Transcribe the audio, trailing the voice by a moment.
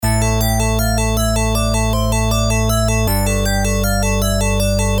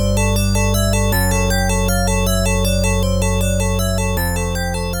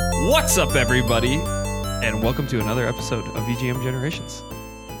What's up, everybody? And welcome to another episode of VGM Generations.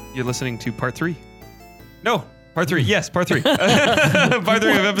 You're listening to part 3. No, part 3. Yes, part 3. Part 3 of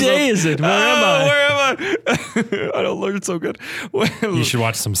episode. What day is it? Where am I? Where am I? I don't learn so good. You should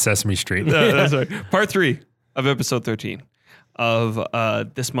watch some Sesame Street. That's right. Part 3 of episode 13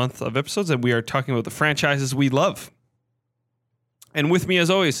 of this month of episodes, and we are talking about the franchises we love. And with me, as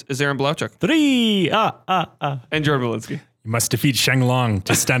always, is Aaron Blauchuk. 3. And Jordan Walensky. You must defeat Sheng Long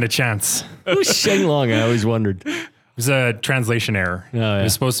to stand a chance. Who's Sheng Long? I always wondered. It was a translation error. Oh, yeah. It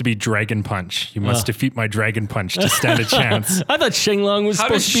was supposed to be Dragon Punch. You must defeat my Dragon Punch to stand a chance. I thought Sheng Long was How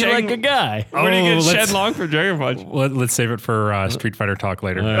supposed does to be Sheng- like a guy. Where do you get let's- Shen Long for Dragon Punch? Let's save it for Street Fighter talk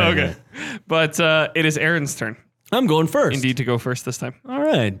later. Okay. But it is Aaron's turn, I'm going first. indeed, to go first this time. All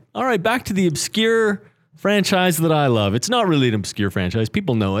right. Back to the obscure franchise that I love. It's not really an obscure franchise.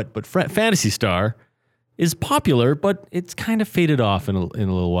 People know it, but Phantasy Star is popular, but it's kind of faded off in a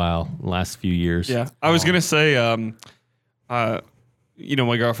little while, the last few years. Yeah. I was going to say, my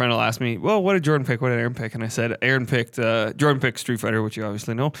girlfriend will ask me, well, what did Jordan pick? What did Aaron pick? And I said, Jordan picked Street Fighter, which you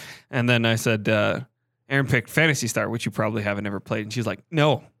obviously know. And then I said, Aaron picked Phantasy Star, which you probably haven't ever played. And she's like,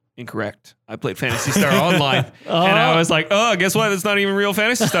 no, incorrect. I played Phantasy Star online. And I was like, oh, guess what? It's not even real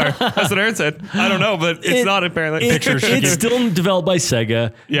Phantasy Star. That's what Aaron said. I don't know, but it's not apparently. It's still developed by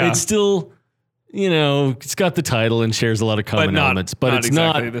Sega. Yeah. It's still, it's got the title and shares a lot of common elements, but it's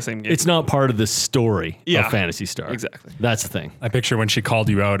exactly not the same game. It's not part of the story Yeah. of Phantasy Star. Exactly. That's the thing. I picture when she called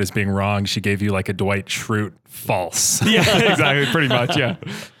you out as being wrong, she gave you like a Dwight Schrute false. Yeah, exactly. Pretty much, yeah.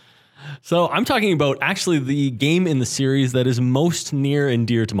 So I'm talking about actually the game in the series that is most near and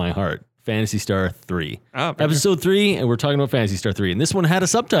dear to my heart, Phantasy Star 3. Oh, very Episode 3, and we're talking about Phantasy Star 3. And this one had a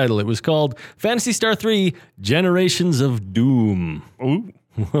subtitle. It was called Phantasy Star 3 Generations of Doom. Ooh.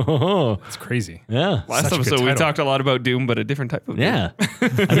 It's crazy. Yeah. Last Such a good episode, we title. talked a lot about Doom, but a different type of Doom. Yeah.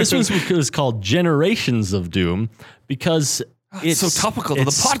 And this one was called Generations of Doom because it's so topical to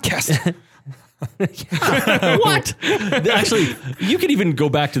the podcast. What? Actually, you could even go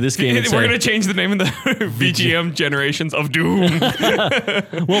back to this game and We're say, going to change the name of the VGM Generations of Doom.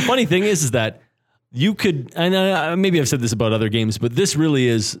 well, funny thing is that you could, and maybe I've said this about other games, but this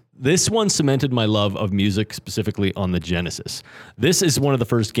one cemented my love of music, specifically on the Genesis. This is one of the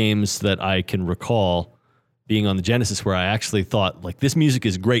first games that I can recall being on the Genesis where I actually thought, like, this music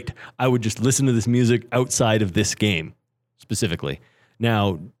is great. I would just listen to this music outside of this game, specifically.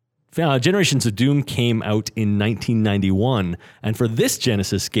 Now, Generations of Doom came out in 1991, and for this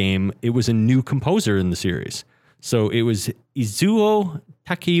Genesis game, it was a new composer in the series. So it was Izuo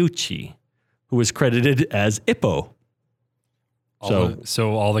Takeuchi, who was credited as Ippo.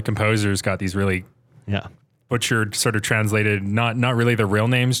 So all the composers got these really Yeah. butchered, sort of translated, not really the real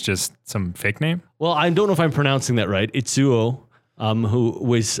names, just some fake name. Well, I don't know if I'm pronouncing that right. Itsuo, who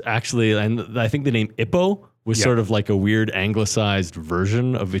was actually, and I think the name Ippo was Yeah. sort of like a weird anglicized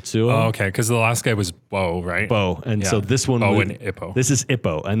version of Itsuo. Oh, okay, because the last guy was Bo, right? Bo, and Yeah. so this one Bo was, and Ippo. This is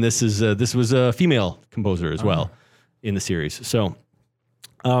Ippo, and this was a female composer as well in the series. So,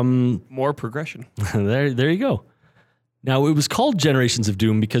 More progression. there you go. Now, it was called Generations of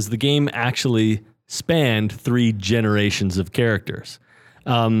Doom because the game actually spanned 3 generations of characters.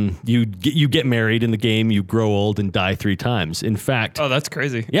 You get married in the game, you grow old and die 3 times. In fact, Oh, that's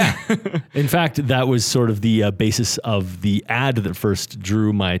crazy. yeah. In fact, that was sort of the basis of the ad that first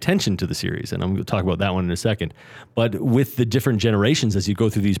drew my attention to the series, and I'm going to talk about that one in a second. But with the different generations, as you go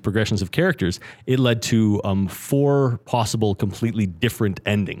through these progressions of characters, it led to 4 possible completely different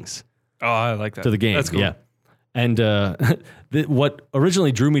endings Oh, I like that. to the game. That's cool. Yeah. And what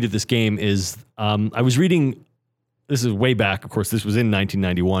originally drew me to this game is I was reading. This is way back. Of course, this was in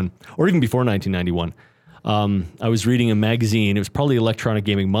 1991, or even before 1991. I was reading a magazine. It was probably Electronic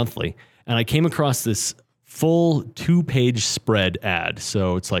Gaming Monthly, and I came across this full 2-page spread ad.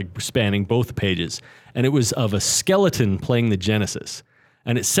 So it's like spanning both pages, and it was of a skeleton playing the Genesis,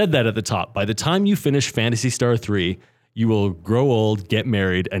 and it said that at the top. By the time you finish Phantasy Star 3, you will grow old, get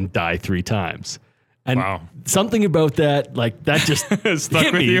married, and die 3 times. And Wow. something about that, like that just Stuck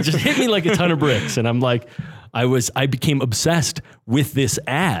hit with me. you. It just hit me like a ton of bricks. And I'm like, I became obsessed with this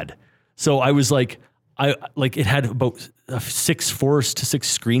ad. So I was like, it had about 4 to 6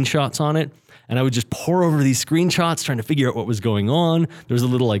 screenshots on it. And I would just pour over these screenshots trying to figure out what was going on. There was a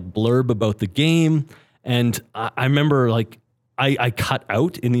little like blurb about the game. And I remember like I cut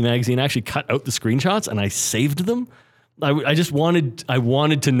out in the magazine, I actually cut out the screenshots and I saved them. I just wanted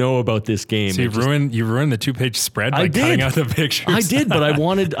to know about this game. So you ruined the 2-page spread by I cutting did. out the pictures. I did, but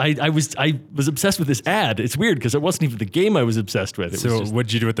I was obsessed with this ad. It's weird because it wasn't even the game I was obsessed with. It So was just, what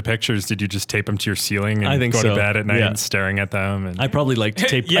did you do with the pictures? Did you just tape them to your ceiling and I think go so. to bed at night Yeah. and staring at them? And I probably like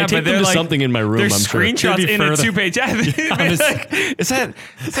tape. Yeah, I but taped they're them to like- something in my room. There's I'm sure. screenshots To be in a fair, 2-page ad. Is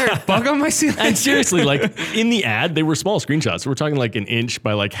there a bug on my ceiling? And seriously, like in the ad, they were small screenshots. We're talking like an inch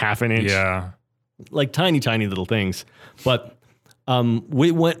by like half an inch. yeah. Like tiny little things. But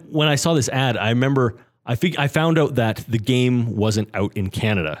when I saw this ad, I remember I found out that the game wasn't out in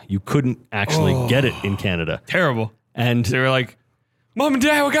Canada. You couldn't actually get it in Canada. Terrible. And They were like, Mom and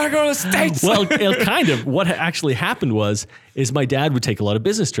Dad, we gotta go to the States. well, kind of what actually happened is my dad would take a lot of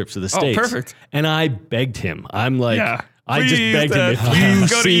business trips to the States. perfect. And I begged him. I'm like, Yeah. I just Please, begged him. Dad, If please you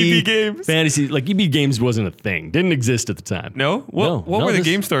go to see EB Games. fantasy, like EB Games wasn't a thing. Didn't exist at the time. No? What No, were the this-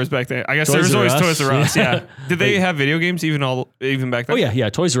 game stores back then? I guess Toys there was R always Us. Toys R Us. Yeah. Yeah. Did they have video games even back then? Oh yeah,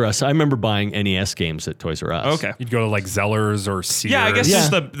 Toys R Us. I remember buying NES games at Toys R Us. Okay. You'd go to like Zellers or Sears. Yeah, I guess Yeah.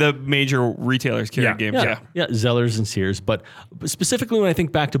 just the major retailers carried Yeah. games. Yeah. Zellers and Sears. But specifically when I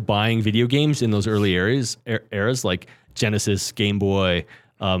think back to buying video games in those early eras like Genesis, Game Boy,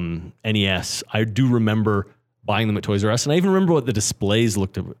 NES, I do remember buying them at Toys R Us. And I even remember what the displays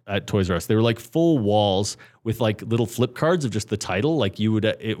looked at Toys R Us. They were like full walls with like little flip cards of just the title. Like it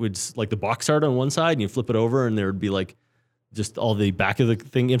would like the box art on one side and you flip it over and there would be like just all the back of the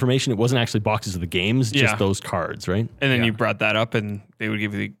thing information. It wasn't actually boxes of the games, just Yeah. those cards, right? And then Yeah. you brought that up and they would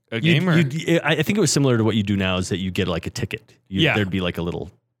give you a game? Or? I think it was similar to what you do now is that you get like a ticket. Yeah. There'd be like a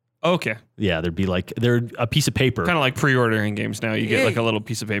little, Okay. there'd be like, a piece of paper. Kind of like pre-ordering games now. You get like a little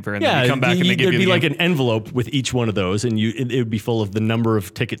piece of paper and then Yeah, you come back and they give there'd you be the like game. an envelope with each one of those, and it would be full of the number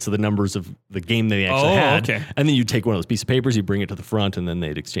of tickets to the numbers of the game they actually Oh, had. okay. And then you take one of those pieces of papers, you bring it to the front, and then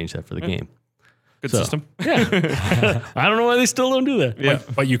they'd exchange that for the game. Good so- system. Yeah, I don't know why they still don't do that. Yeah.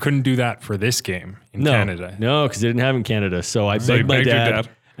 But you couldn't do that for this game in Canada. No, because they didn't have it in Canada. So I you begged my begged your dad, dad.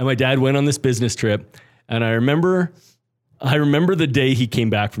 and my dad went on this business trip. And I remember the day he came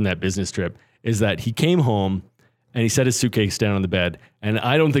back from that business trip is that he came home and he set his suitcase down on the bed. And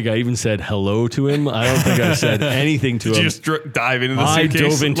I don't think I even said hello to him. I don't think I said anything to Did him. you just dive into the I suitcase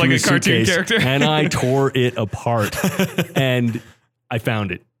dove into like a his cartoon suitcase character? and I tore it apart. And I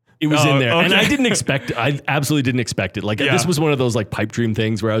found it. It was Oh, in there. And okay. I didn't expect it. I absolutely didn't expect it. Like Yeah. this was one of those like pipe dream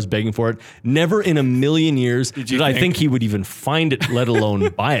things where I was begging for it. Never in a million years did I think he would even find it, let alone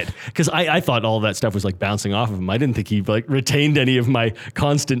buy it. Because I thought all of that stuff was like bouncing off of him. I didn't think he like retained any of my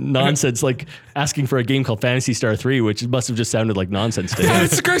constant nonsense, like asking for a game called Phantasy Star 3, which must have just sounded like nonsense to him.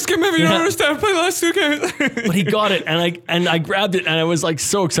 It's the greatest game ever. You don't understand. Play the last suitcase. But he got it, and I grabbed it, and I was like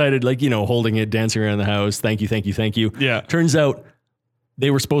so excited, like holding it, dancing around the house. Thank you. Yeah. Turns out they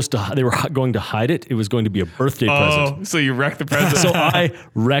were going to hide it. It was going to be a birthday present. Oh, so you wrecked the present. So I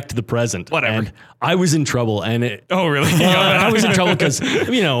wrecked the present. Whatever. And I was in trouble, and it. oh, really? I was in trouble because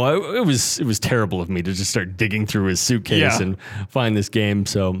it was terrible of me to just start digging through his suitcase Yeah. and find this game.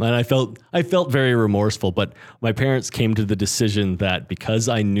 So, and I felt very remorseful. But my parents came to the decision that because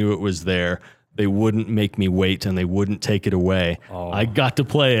I knew it was there, they wouldn't make me wait and they wouldn't take it away. I got to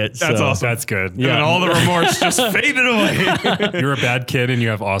play it. That's so. awesome. That's good. And then all the remorse just faded away. You're a bad kid and you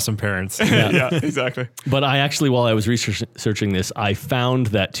have awesome parents. yeah, exactly. But I actually, while I was researching this, I found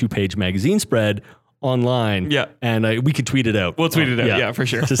that 2-page magazine spread online. Yeah. And we could tweet it out. We'll tweet it out. Yeah, for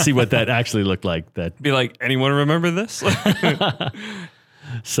sure. To see what that actually looked like. Be like, anyone remember this?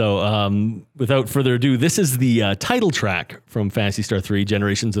 So, without further ado, this is the title track from Phantasy Star 3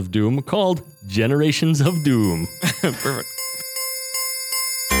 Generations of Doom called Generations of Doom. Perfect.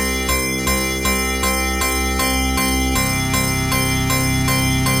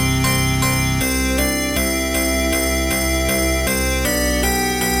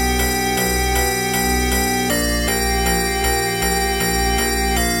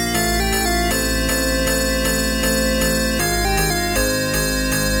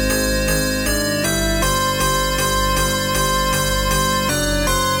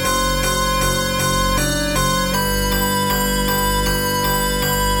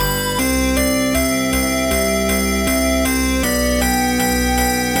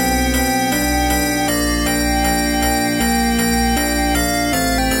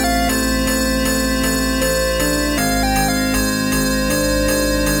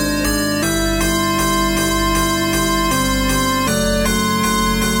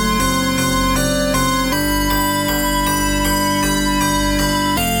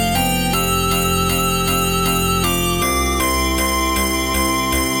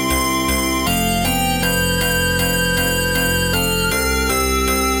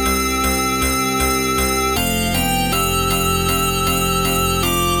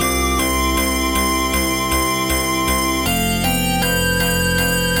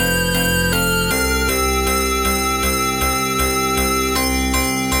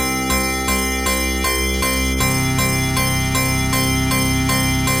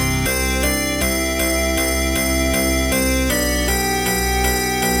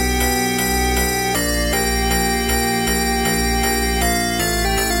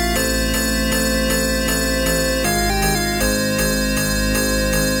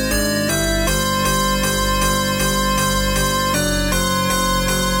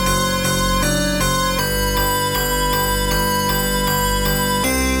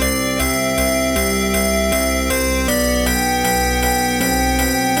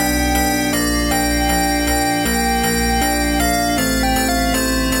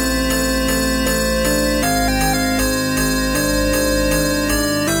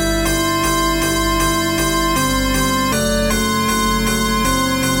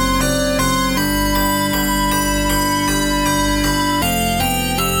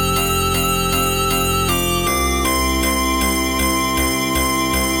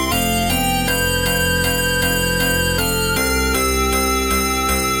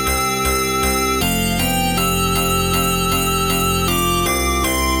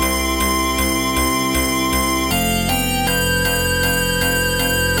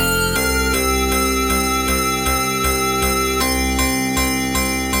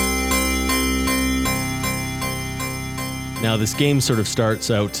 this game sort of starts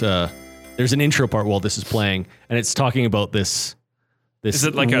out. There's an intro part while this is playing, and it's talking about this. Is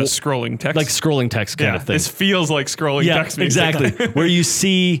it like a scrolling text? Like scrolling text kind of thing. This feels like scrolling text music. Exactly. Where you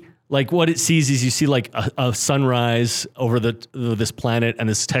see, like, what it sees is you see like a sunrise over this planet, and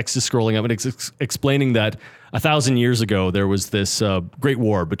this text is scrolling up, and it's explaining that 1,000 years ago there was this great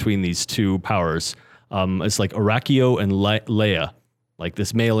war between these two powers. It's like Arachio and Leia, like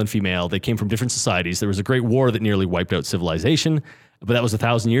this male and female. They came from different societies. There was a great war that nearly wiped out civilization, but that was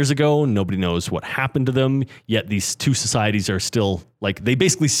 1,000 years ago. Nobody knows what happened to them. Yet these two societies are still, like, they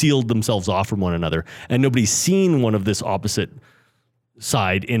basically sealed themselves off from one another, and nobody's seen one of this opposite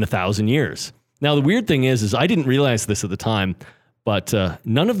side in 1,000 years. Now, the weird thing is I didn't realize this at the time, but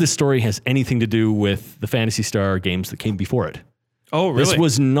none of this story has anything to do with the Phantasy Star games that came before it. Oh, really? This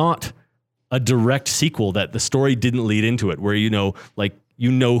was not a direct sequel that the story didn't lead into it, where,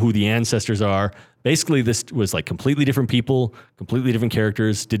 who the ancestors are. Basically, this was like completely different people, completely different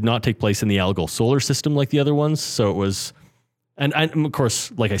characters, did not take place in the Algol solar system like the other ones. So it was, and of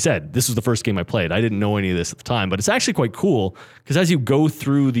course, like I said, this was the first game I played. I didn't know any of this at the time, but it's actually quite cool because as you go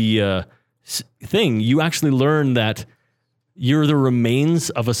through the thing, you actually learn that you're the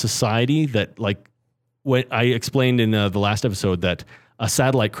remains of a society that, like, what I explained in the last episode, that a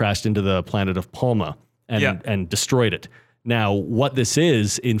satellite crashed into the planet of Palma and destroyed it. Now, what this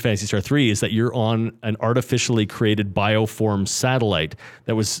is in Phantasy Star 3 is that you're on an artificially created bioform satellite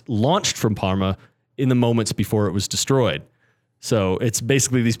that was launched from Palma in the moments before it was destroyed. So it's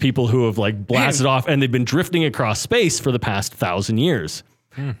basically these people who have like blasted off, and they've been drifting across space for the past 1,000 years.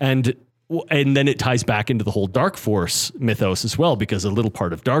 And then it ties back into the whole Dark Force mythos as well, because a little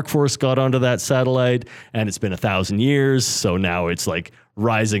part of Dark Force got onto that satellite, and it's been 1,000 years. So now it's like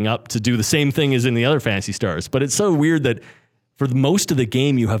rising up to do the same thing as in the other Phantasy Stars. But it's so weird that for most of the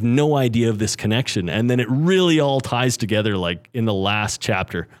game, you have no idea of this connection. And then it really all ties together like in the last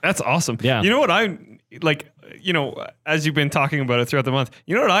chapter. That's awesome. Yeah. You know what I like, as you've been talking about it throughout the month,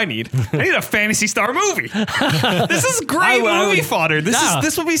 you know what I need? I need a Phantasy Star movie. This is great movie fodder.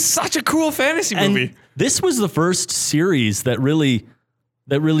 This would be such a cool fantasy movie. And this was the first series that really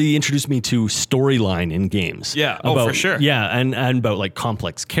introduced me to storyline in games. Yeah. For sure. Yeah. And about like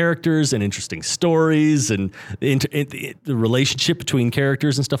complex characters and interesting stories and the relationship between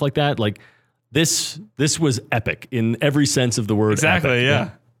characters and stuff like that. Like this was epic in every sense of the word. Exactly. Epic. Yeah.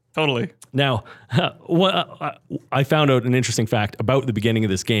 Totally. Now, I found out an interesting fact about the beginning of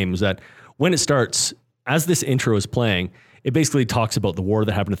this game is that when it starts, as this intro is playing, it basically talks about the war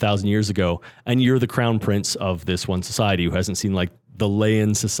that happened 1,000 years ago, and you're the crown prince of this one society who hasn't seen like the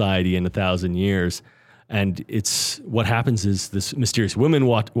Leyan society in 1,000 years. And it's what happens is this mysterious woman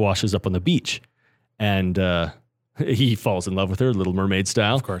washes up on the beach, and he falls in love with her, Little Mermaid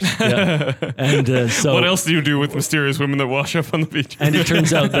style. Of course. Yeah. And so what else do you do with mysterious women that wash up on the beach? And it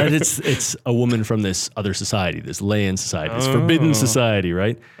turns out that it's a woman from this other society, this Leyan society, this forbidden society,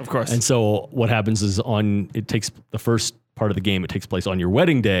 right? Of course. And so what happens is it takes the first part of the game, it takes place on your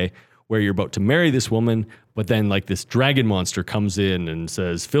wedding day, where you're about to marry this woman, but then like this dragon monster comes in and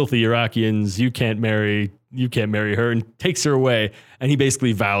says, "Filthy Iraqians, you can't marry her," and takes her away. And he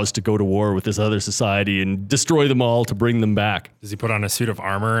basically vows to go to war with this other society and destroy them all to bring them back. Does he put on a suit of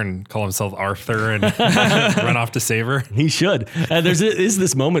armor and call himself Arthur and run off to save her? He should. And is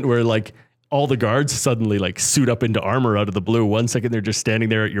this moment where like all the guards suddenly like suit up into armor out of the blue. 1 second they're just standing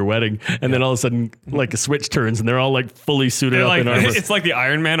there at your wedding, and then all of a sudden like a switch turns and they're all like fully suited up in armor. It's like the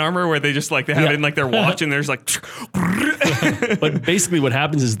Iron Man armor where they just like they have it in like their watch and there's like. But basically what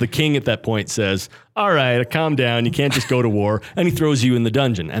happens is the king at that point says, "All right, calm down. You can't just go to war," and he throws you in the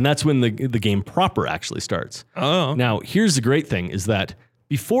dungeon, and that's when the game proper actually starts. Oh. Now here's the great thing is that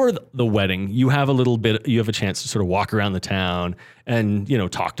before the wedding, you have a chance to sort of walk around the town and,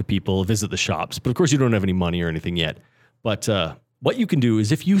 talk to people, visit the shops. But of course you don't have any money or anything yet. But what you can do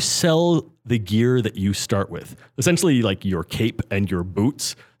is if you sell the gear that you start with, essentially like your cape and your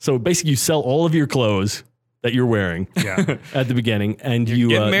boots. So basically you sell all of your clothes that you're wearing at the beginning, and you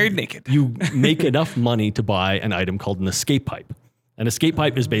get married naked. You make enough money to buy an item called an escape pipe. An escape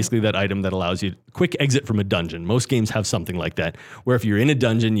pipe is basically that item that allows you quick exit from a dungeon. Most games have something like that, where if you're in a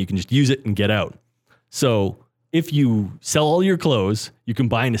dungeon, you can just use it and get out. So if you sell all your clothes, you can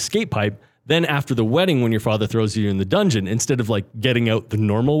buy an escape pipe. Then after the wedding, when your father throws you in the dungeon, instead of like getting out the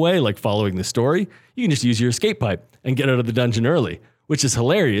normal way, like following the story, you can just use your escape pipe and get out of the dungeon early, which is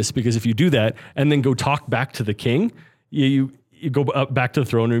hilarious because if you do that and then go talk back to the king, you go up back to the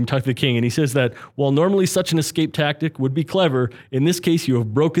throne room, talk to the king, and he says that while normally such an escape tactic would be clever, in this case you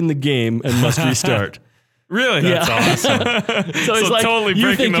have broken the game and must restart. Really? Yeah. That's awesome. So it's like, totally you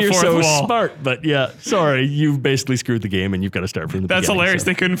breaking think the you're fourth so wall. smart, but yeah, sorry, you've basically screwed the game and you've got to start from the That's beginning. hilarious. So.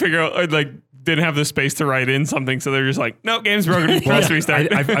 They couldn't figure out, or, like, didn't have the space to write in something, so they're just like, no, game's broken. Press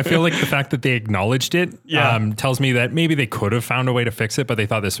restart. I feel like the fact that they acknowledged it tells me that maybe they could have found a way to fix it, but they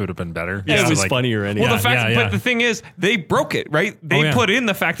thought this would have been better. It So, was like, funnier anyway. Well, the fact, yeah. but the thing is, they broke it, right? They yeah. put in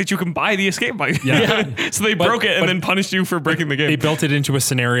the fact that you can buy the escape bike. Yeah. So they broke it and but then punished you for breaking the game. They built it into a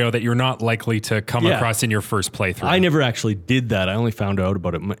scenario that you're not likely to come Yeah. across in your first playthrough. I never actually did that. I only found out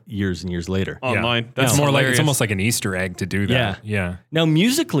about it years and years later. Online. That's It's more like hilarious. it's almost like an Easter egg to do that. Yeah. Now,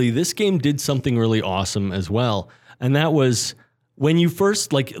 musically, this game did something really awesome as well. And that was when you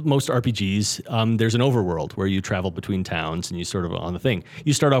first, like most RPGs, there's an overworld where you travel between towns and you sort of on the thing.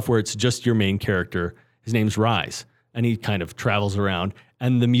 You start off where it's just your main character. His name's Rise. And he kind of travels around.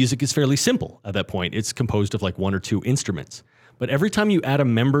 And the music is fairly simple at that point. It's composed of like one or two instruments. But every time you add a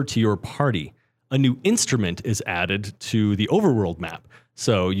member to your party, a new instrument is added to the overworld map.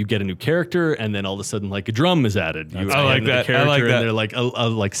 So you get a new character, and then all of a sudden, like a drum is added. You I like add another that. I character, like that. And they're like a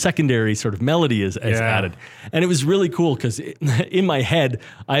like secondary sort of melody is added, and it was really cool because in my head,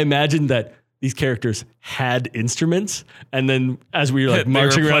 I imagined that these characters had instruments, and then as we were like They were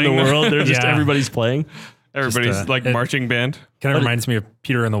marching around the playing the- world, they're just Yeah. everybody's playing. Everybody's Just, like marching band. Kind of reminds me of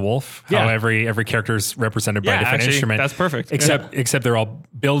Peter and the Wolf. How Yeah. every character is represented by Yeah, a different actually, instrument. that's perfect. Except they're all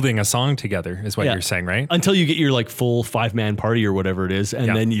building a song together, is what Yeah. you're saying, right? Until you get your like full 5-man party or whatever it is, and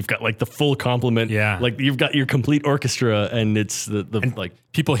Yeah. then you've got like the full complement. Yeah. Like you've got your complete orchestra, and it's the like.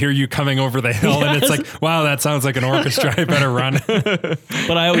 People hear you coming over the hill, and it's like, wow, that sounds like an orchestra. I better run.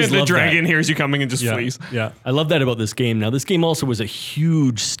 But I always the love dragon that. hears you coming and just flees. Yeah. I love that about this game. Now, this game also was a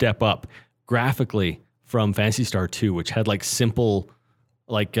huge step up graphically from Phantasy Star 2, which had like simple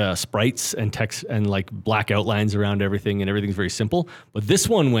like sprites and text and like black outlines around everything, and everything's very simple. But this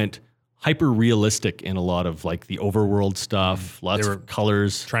one went hyper realistic in a lot of like the overworld stuff, lots They of were-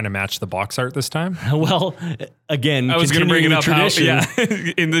 colors. Trying to match the box art this time. Well, again, I was going to bring it up. tradition.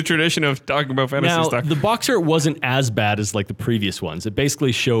 In the tradition of talking about fantasy Now, stuff. the box art wasn't as bad as like the previous ones. It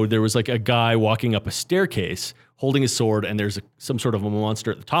basically showed there was like a guy walking up a staircase holding a sword, and there's some sort of a monster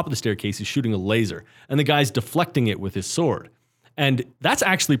at the top of the staircase. He's shooting a laser, and the guy's deflecting it with his sword. And that's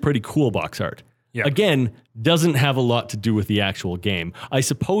actually pretty cool box art. Yeah. Again, doesn't have a lot to do with the actual game. I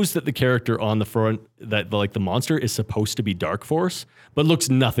suppose that the character on the front, that like the monster, is supposed to be Dark Force, but looks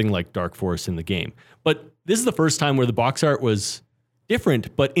nothing like Dark Force in the game. But this is the first time where the box art was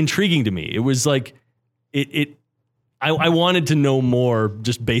different, but intriguing to me. It was like I wanted to know more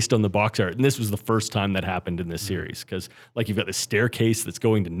just based on the box art. And this was the first time that happened in this series. Because like you've got this staircase that's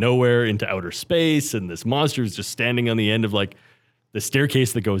going to nowhere into outer space, and this monster is just standing on the end of like the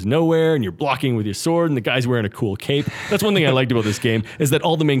staircase that goes nowhere, and you're blocking with your sword, and the guy's wearing a cool cape. That's one thing I liked about this game, is that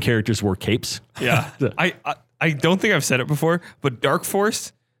all the main characters wore capes. Yeah. I don't think I've said it before, but Dark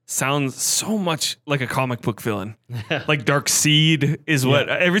Force sounds so much like a comic book villain. Like Dark Seed is what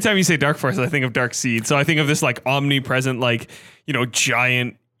every time you say Dark Force, I think of Dark Seed. So I think of this like omnipresent, like, you know,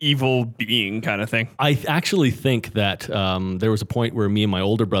 giant evil being kind of thing. I actually think that there was a point where me and my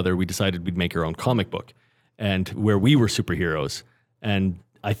older brother, we decided we'd make our own comic book, and where we were superheroes. And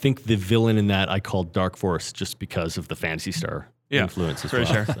I think the villain in that I called Dark Force just because of the Phantasy Star influence as for well.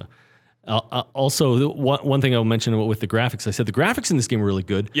 sure. So. Also, one thing I'll mention with the graphics, I said the graphics in this game were really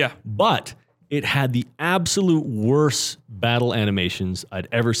good. Yeah. But it had the absolute worst battle animations I'd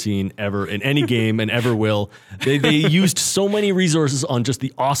ever seen ever in any game and ever will. They used so many resources on just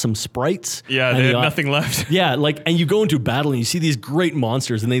the awesome sprites. Yeah, and they had the nothing left. Yeah, like, and you go into battle and you see these great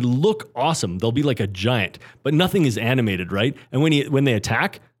monsters and they look awesome. They'll be like a giant, but nothing is animated, right? And when they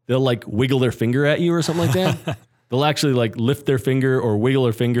attack, they'll like wiggle their finger at you or something like that. They'll actually like lift their finger or wiggle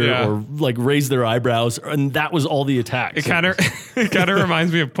their finger or like raise their eyebrows, and that was all the attacks. It kind of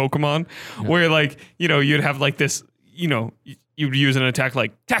reminds me of Pokemon, where like, you know, you'd have like this, you know, you'd use an attack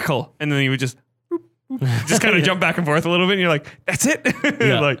like tackle, and then you would just just kind of jump back and forth a little bit, and you're like, that's it.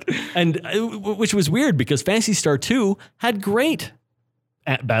 Like, and which was weird because Phantasy Star 2 had great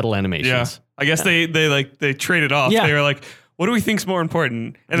battle animations. yeah, I guess they traded off. Yeah. They were like, what do we think's more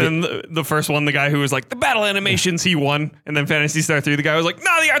important? And then the first one, the guy who was like, the battle animations, he won. And then Phantasy Star 3, the guy was like,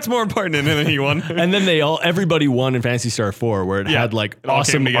 no, the art's more important. And then he won. And then everybody won in Phantasy Star 4, where it had like it all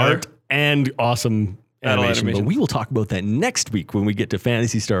awesome came together. art and awesome animation. But animations. we will talk about that next week when we get to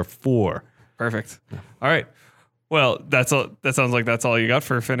Phantasy Star 4. Perfect. All right. Well, that's all. That sounds like that's all you got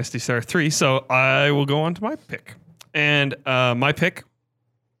for Phantasy Star 3. So I will go on to my pick. And my pick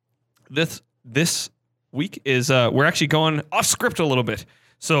this week is we're actually going off script a little bit.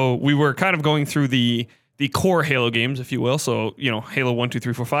 So we were kind of going through the core Halo games, if you will. So, you know, Halo 1, 2,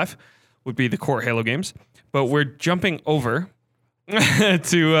 3, 4, 5 would be the core Halo games. but we're jumping over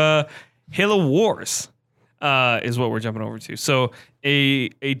to Halo Wars is what we're jumping over to. So a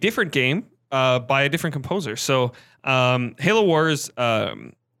different game by a different composer. So Halo Wars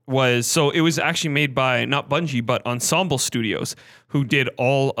it was actually made by not Bungie but Ensemble Studios, who did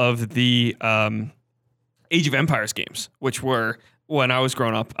all of the Age of Empires games, which were, when I was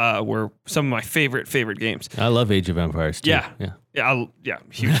growing up, were some of my favorite games. I love Age of Empires too. Yeah,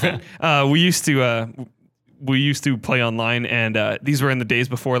 huge fan. We used to play online, and these were in the days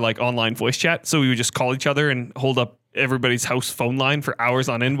before like online voice chat. So we would just call each other and hold up everybody's house phone line for hours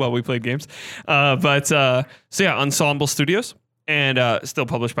on end while we played games. Ensemble Studios, and still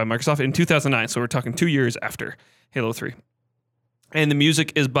published by Microsoft in 2009. So we're talking 2 years after Halo 3. And the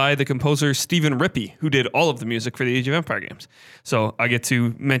music is by the composer Stephen Rippey, who did all of the music for the Age of Empire games. So I get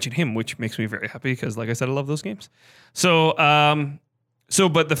to mention him, which makes me very happy because, like I said, I love those games.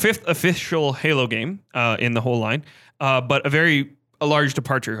 But the fifth official Halo game in the whole line, but a large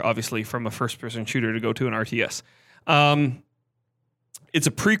departure, obviously, from a first-person shooter to go to an RTS. It's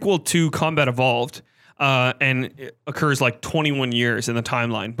a prequel to Combat Evolved, and it occurs like 21 years in the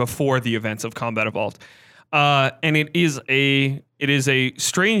timeline before the events of Combat Evolved. And it is a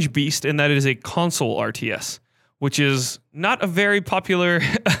strange beast in that it is a console RTS, which is not a very popular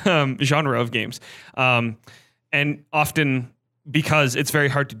genre of games, and often because it's very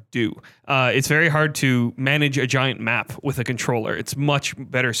hard to do. It's very hard to manage a giant map with a controller. It's much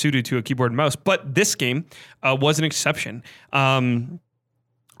better suited to a keyboard and mouse. But this game was an exception. Basically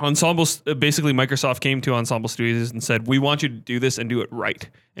Microsoft came to Ensemble Studios and said, we want you to do this and do it right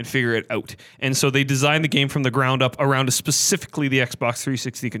and figure it out. And so they designed the game from the ground up around specifically the Xbox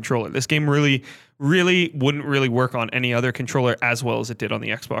 360 controller. This game really, really wouldn't really work on any other controller as well as it did on the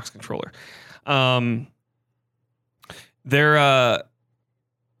Xbox controller. Like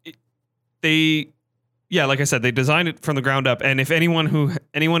I said, they designed it from the ground up. And if anyone who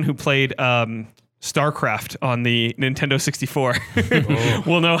played StarCraft on the Nintendo 64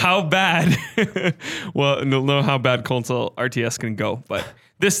 will know how bad console RTS can go. But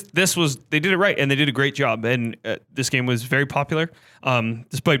they did it right, and they did a great job. And this game was very popular,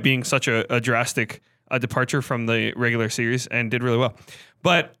 despite being such a drastic departure from the regular series, and did really well.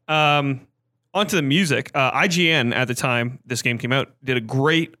 But onto the music. IGN at the time this game came out did a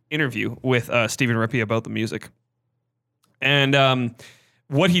great interview with Stephen Rippey about the music, and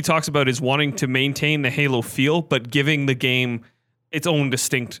what he talks about is wanting to maintain the Halo feel, but giving the game its own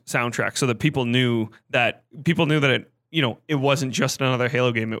distinct soundtrack, so that people knew that it wasn't just another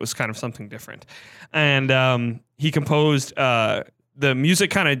Halo game. It was kind of something different. And he composed the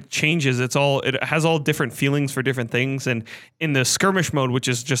music kind of changes. It has all different feelings for different things. And in the skirmish mode, which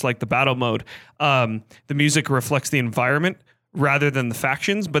is just like the battle mode, the music reflects the environment rather than the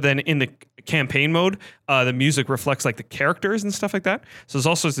factions. But then in the campaign mode, the music reflects like the characters and stuff like that. So there's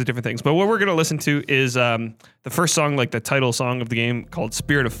all sorts of different things. But what we're going to listen to is the first song, like the title song of the game, called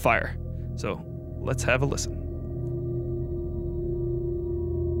Spirit of Fire. So let's have a listen.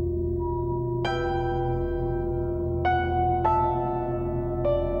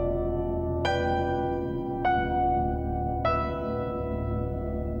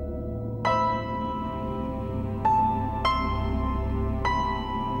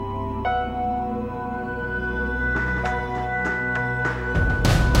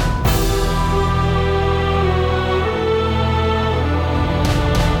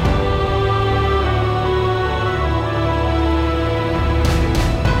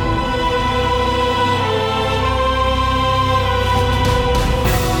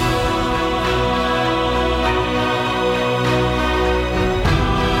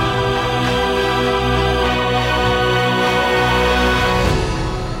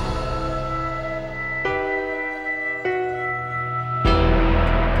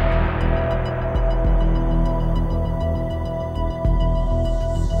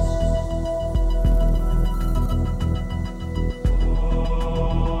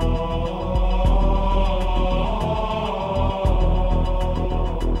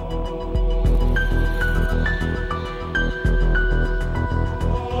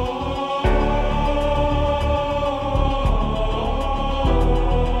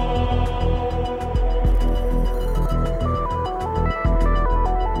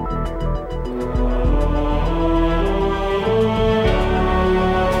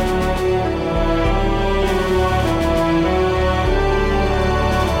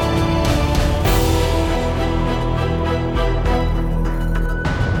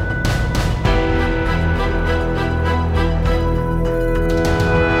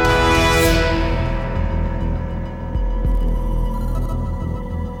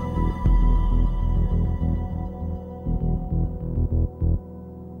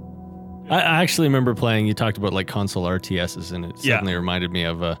 actually remember playing. You talked about like console RTSs, and it suddenly reminded me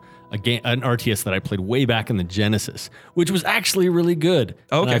of a game, an RTS that I played way back in the Genesis, which was actually really good.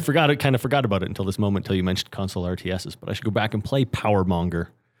 Oh, okay. And I kind of forgot about it until this moment, until you mentioned console RTSs. But I should go back and play Powermonger,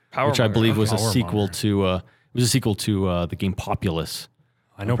 which I believe was a sequel to the game Populous.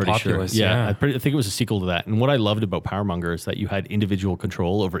 I know Populous. Sure. Yeah, I think it was a sequel to that. And what I loved about Powermonger is that you had individual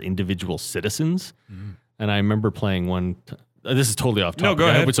control over individual citizens. And I remember playing one. This is totally off topic. No, go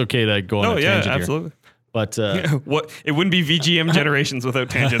ahead. I hope it's okay to go on a tangent here. Absolutely. But what it wouldn't be VGM Generations without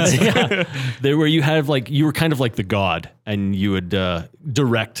tangents. There, where you were kind of like the god, and you would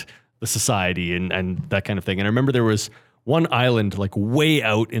direct the society and that kind of thing. And I remember there was one island like way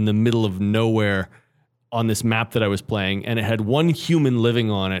out in the middle of nowhere on this map that I was playing, and it had one human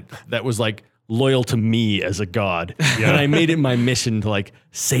living on it that was like loyal to me as a god. And I made it my mission to like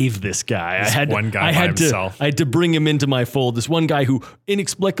save this guy. I had to bring him into my fold. This one guy who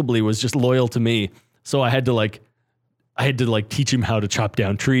inexplicably was just loyal to me. So I had to teach him how to chop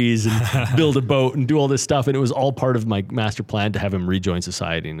down trees and build a boat and do all this stuff. And it was all part of my master plan to have him rejoin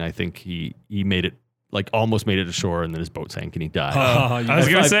society. And I think he made it, like almost made it ashore, and then his boat sank and he died. I was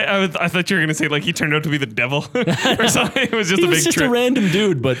gonna say, I thought you were gonna say like he turned out to be the devil or something. It was just a random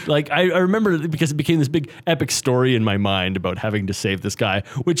dude, but like I remember it because it became this big epic story in my mind about having to save this guy,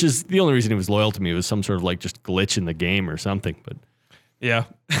 which is the only reason he was loyal to me. It was some sort of like just glitch in the game or something. But yeah,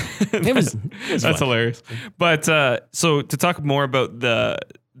 it was that's hilarious. But so to talk more about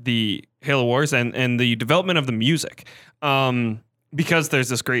the Halo Wars and the development of the music. Because there's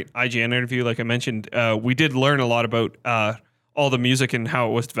this great IGN interview, like I mentioned, we did learn a lot about all the music and how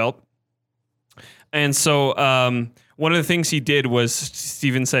it was developed. And so one of the things he did was,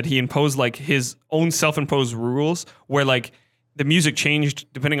 Steven said he imposed like his own self-imposed rules where like the music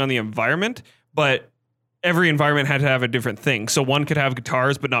changed depending on the environment, but every environment had to have a different thing. So one could have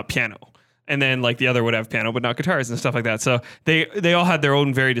guitars but not piano. And then like the other would have piano but not guitars and stuff like that. So they all had their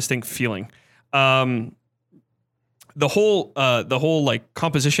own very distinct feeling. The whole like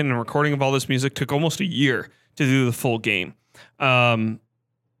composition and recording of all this music took almost a year to do the full game.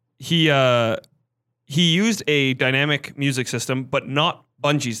 He used a dynamic music system, but not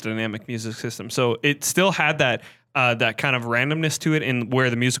Bungie's dynamic music system. So it still had that kind of randomness to it, in where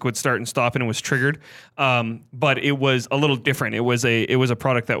the music would start and stop and it was triggered. But it was a little different. It was a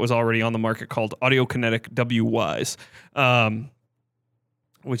product that was already on the market called Audiokinetic WWise.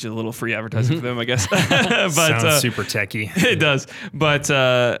 Which is a little free advertising for them, I guess. But, sounds super techie. It does. But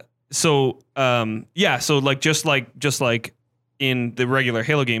so like just like in the regular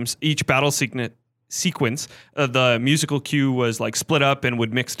Halo games, each battle sequence, the musical cue was like split up and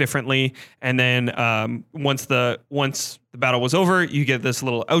would mix differently. And then once the battle was over, you get this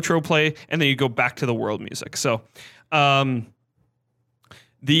little outro play, and then you go back to the world music. So.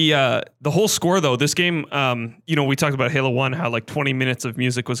 The whole score though, this game, we talked about Halo 1, how like 20 minutes of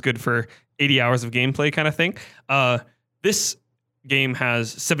music was good for 80 hours of gameplay kind of thing. This game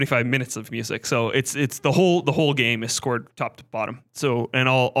has 75 minutes of music. So it's the whole game is scored top to bottom. So, and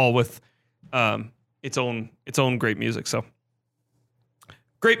all with its own great music. So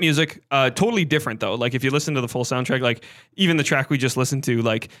great music, totally different though. Like if you listen to the full soundtrack, like even the track we just listened to,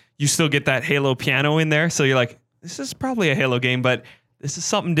 like you still get that Halo piano in there. So you're like, this is probably a Halo game, but this is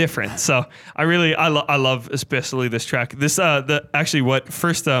something different. So I love especially this track. This what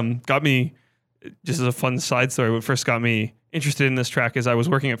first got me, just as a fun side story, what first got me interested in this track is I was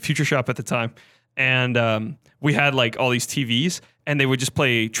working at Future Shop at the time, and we had like all these TVs, and they would just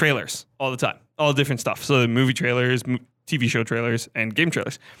play trailers all the time, all different stuff. So the movie trailers, TV show trailers, and game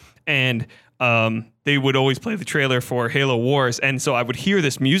trailers, and they would always play the trailer for Halo Wars, and so I would hear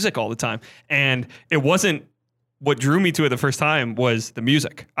this music all the time, and it wasn't. What drew me to it the first time was the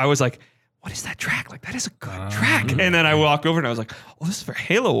music. I was like, what is that track? Like, that is a good track. And then I walked over and I was like, oh, this is for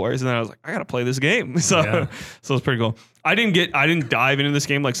Halo Wars. And then I was like, I got to play this game. So it's pretty cool. I didn't dive into this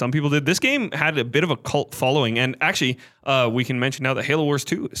game like some people did. This game had a bit of a cult following. And actually, we can mention now that Halo Wars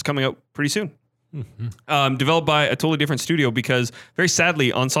 2 is coming out pretty soon. Mm-hmm. Developed by a totally different studio, because very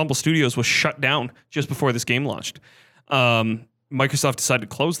sadly, Ensemble Studios was shut down just before this game launched. Microsoft decided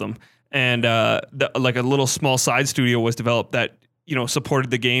to close them. And like a little small side studio was developed that supported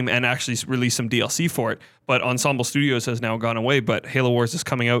the game and actually released some DLC for it. but Ensemble Studios has now gone away. But Halo Wars is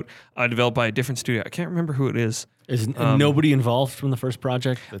coming out, developed by a different studio. I can't remember who it is. Is nobody involved from the first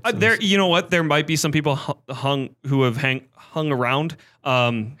project? You know what? There might be some people who have hung around.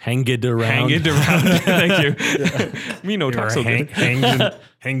 Hanged around. Thank you. Me no talk so good.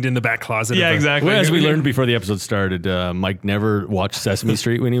 Hanged in the back closet. Yeah, exactly. Well, as we learned before the episode started, Mike never watched Sesame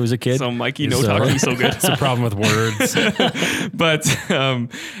Street when he was a kid. So Mikey no talking so good. It's a problem with words. But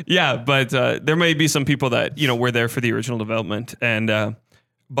there may be some people that were there for the original development, and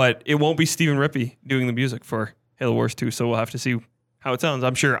but it won't be Stephen Rippey doing the music for Halo Wars 2. So we'll have to see how it sounds.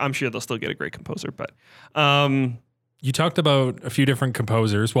 I'm sure they'll still get a great composer, but. You talked about a few different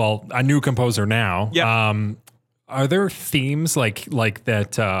composers. Well, a new composer now. Yeah. Are there themes like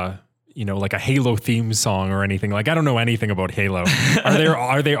that? Like a Halo theme song or anything? Like I don't know anything about Halo.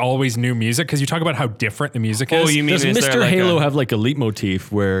 Are they always new music? Because you talk about how different the music is. Oh, you mean does Mr. Halo have like a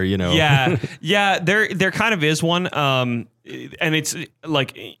leitmotif where Yeah, there kind of is one. And it's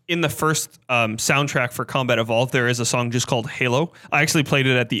like in the first soundtrack for Combat Evolved, there is a song just called Halo. I actually played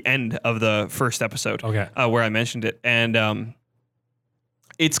it at the end of the first episode, where I mentioned it, and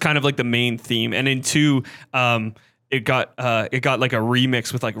it's kind of like the main theme. And in 2, it got like a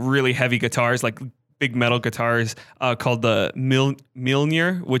remix with like really heavy guitars, like big metal guitars, called the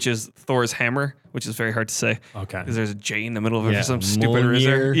Mjolnir, which is Thor's hammer, which is very hard to say. Okay, because there's a J in the middle of it for some stupid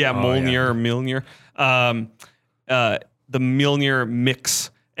reason. Yeah, Mjolnir or Mjolnir. The Mjolnir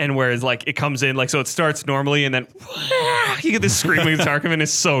mix, and whereas like it comes in like, so it starts normally and then you get this screaming guitar come in.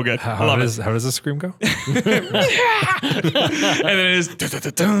 It's so good. How does the scream go? And then it is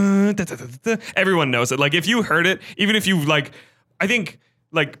everyone knows it. Like if you heard it, even if you I think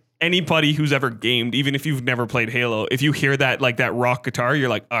like anybody who's ever gamed, even if you've never played Halo, if you hear that like that rock guitar, you're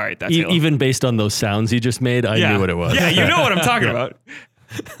like, all right, that's Halo. Even based on those sounds you just made, I knew what it was. Yeah, you know what I'm talking about.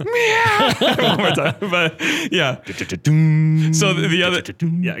 One more time, but yeah. So the other,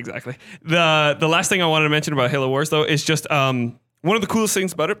 yeah, exactly. The last thing I wanted to mention about Halo Wars though is just one of the coolest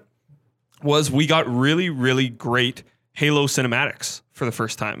things about it was we got really, really great Halo cinematics for the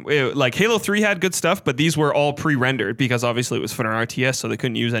first time. Like Halo 3 had good stuff, but these were all pre-rendered because obviously it was for an RTS, so they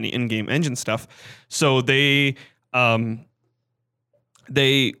couldn't use any in-game engine stuff. So they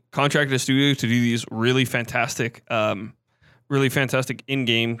contracted a studio to do these really fantastic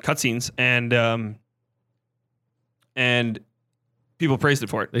in-game cutscenes, and people praised it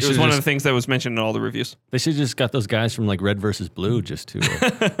for it. It was one of the things that was mentioned in all the reviews. They should just got those guys from like Red versus Blue just to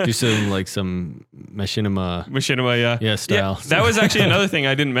do some machinima style. Yeah, that was actually another thing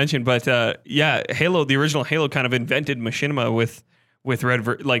I didn't mention, but Halo, the original Halo, kind of invented machinima with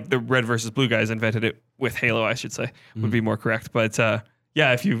the Red versus Blue guys invented it with Halo, I should say, would be more correct, but.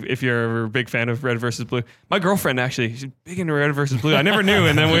 Yeah, if you're a big fan of Red versus Blue, my girlfriend actually, she's big into Red versus Blue. I never knew,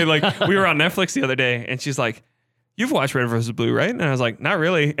 and then we were on Netflix the other day, and she's like, "You've watched Red versus Blue, right?" And I was like, "Not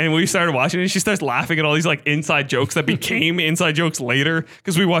really." And we started watching it, and she starts laughing at all these like inside jokes that became inside jokes later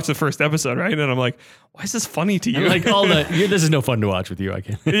because we watched the first episode, right? And I'm like, "Why is this funny to you?" And like this is no fun to watch with you. I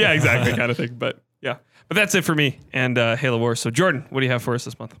can't. Yeah, exactly, kind of thing. But yeah. But that's it for me and Halo Wars. So Jordan, what do you have for us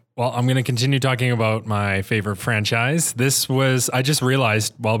this month? Well, I'm going to continue talking about my favorite franchise. I just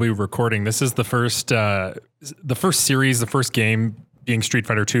realized while we were recording, this is the first series, the first game being Street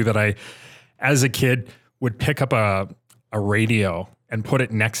Fighter 2 that I, as a kid, would pick up a radio and put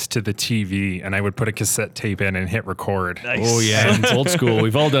it next to the TV, and I would put a cassette tape in and hit record. Nice. Oh yeah, it's old school.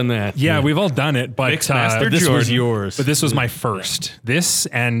 We've all done that. Yeah, we've all done it, but this was yours. But this was my first. This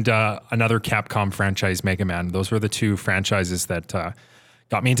and another Capcom franchise, Mega Man. Those were the two franchises that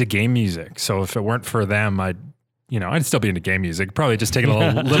got me into game music. So if it weren't for them, I'd still be into game music. Probably just taking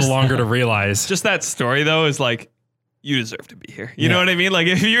a little longer to realize. Just that story though is like, you deserve to be here. You know what I mean? Like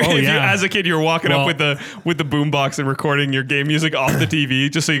if you as a kid you were walking up with the boombox and recording your game music off the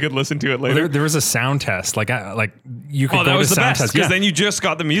TV just so you could listen to it later. There was a sound test. Like you could go to the sound test because then you just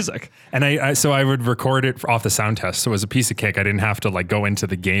got the music. And I would record it off the sound test. So it was a piece of cake. I didn't have to like go into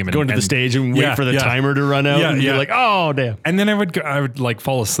the game and go into the stage and wait for the timer to run out. Yeah, and you're like, oh damn. And then I would like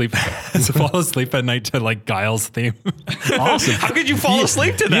fall asleep. Fall asleep at night to like Guile's theme. Awesome. How could you fall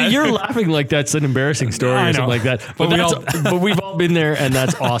asleep to that? You're laughing like that's an embarrassing story or something like that. But we've all been there, and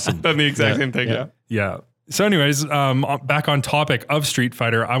that's awesome. Done the exact same thing. Yeah. So anyways, back on topic of Street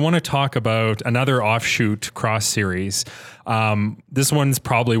Fighter, I want to talk about another offshoot cross series. This one's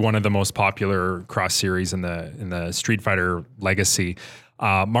probably one of the most popular cross series in the Street Fighter legacy,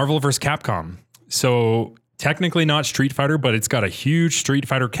 Marvel vs. Capcom. So technically not Street Fighter, but it's got a huge Street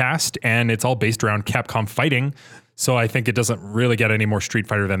Fighter cast, and it's all based around Capcom fighting. So I think it doesn't really get any more Street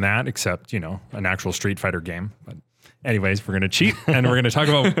Fighter than that, except, an actual Street Fighter game. But Anyways, we're going to cheat and we're going to talk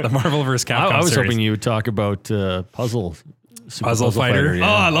about the Marvel vs. Capcom I was series. hoping you would talk about Puzzle Fighter? Oh,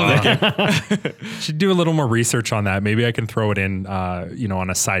 I love that game. Should do a little more research on that. Maybe I can throw it in, on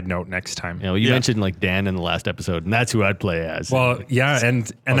a side note next time. You know, you mentioned like Dan in the last episode, and that's who I'd play as. Well, yeah, and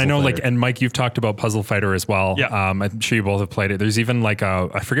I know Fighter. and Mike, you've talked about Puzzle Fighter as well. Yeah. I'm sure you both have played it. There's even like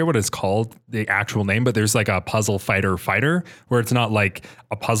I forget what it's called, the actual name, but there's like a Puzzle Fighter where it's not like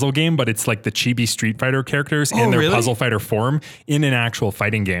a puzzle game, but it's like the chibi Street Fighter characters in their really? Puzzle Fighter form in an actual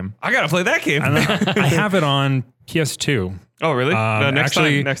fighting game. I gotta play that game. And I have it on PS2. Oh, really? No, next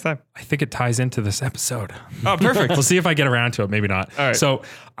time. I think it ties into this episode. Oh, perfect. We'll see if I get around to it. Maybe not. All right. So,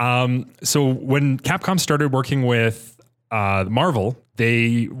 so when Capcom started working with Marvel,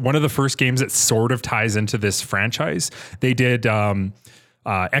 one of the first games that sort of ties into this franchise, they did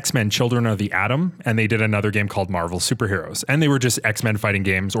X-Men Children of the Atom, and they did another game called Marvel Superheroes. And they were just X-Men fighting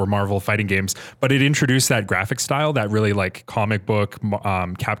games or Marvel fighting games, but it introduced that graphic style, that really like comic book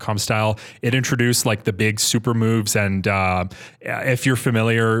Capcom style. It introduced like the big super moves, and if you're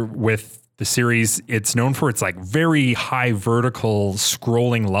familiar with the series, it's known for its like very high vertical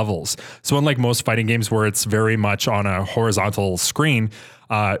scrolling levels. So unlike most fighting games where it's very much on a horizontal screen,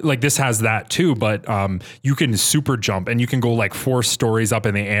 like this has that too, but you can super jump and you can go like 4 stories up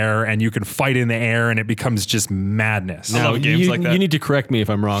in the air and you can fight in the air and it becomes just madness. I love games you, like that. You need to correct me if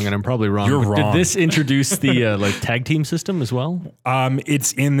I'm wrong, and I'm probably wrong. You're but wrong. Did this introduce the like tag team system as well?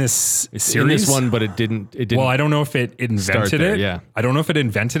 It's in this series. In this one, but it didn't. Well, I don't know if it invented there, it. yeah. I don't know if it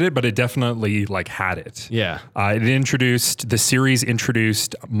invented it, but it definitely like had it. Yeah. The series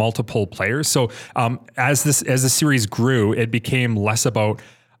introduced multiple players. So as the series grew, it became less about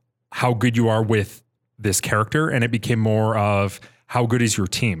how good you are with this character, and it became more of how good is your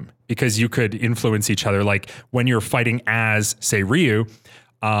team, because you could influence each other. Like when you're fighting as, say, Ryu,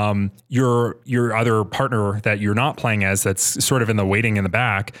 your other partner that you're not playing as, that's sort of in the waiting in the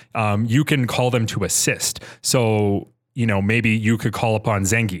back, you can call them to assist. So, maybe you could call upon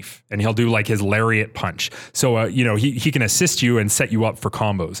Zangief and he'll do like his lariat punch. So, he can assist you and set you up for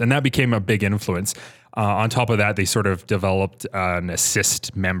combos. And that became a big influence. On top of that, they sort of developed an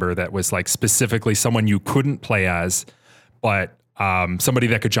assist member that was like specifically someone you couldn't play as, but somebody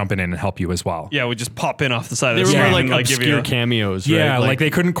that could jump in and help you as well. Yeah, would just pop in off the side They of were the more screen like and give obscure you cameos, right? Yeah, like they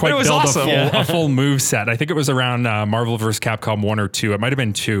couldn't quite it was build awesome. a full move set. I think it was around Marvel vs. Capcom 1 or 2. It might have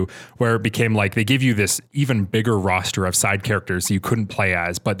been 2, where it became like they give you this even bigger roster of side characters you couldn't play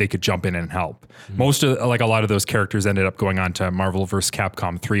as, but they could jump in and help. Most of a lot of those characters ended up going on to Marvel vs.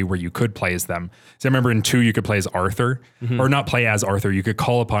 Capcom 3, where you could play as them. So I remember in 2 you could play as Arthur, or not play as Arthur. You could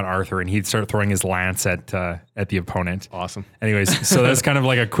call upon Arthur and he'd start throwing his lance at the opponent. Awesome. Anyways, so that's kind of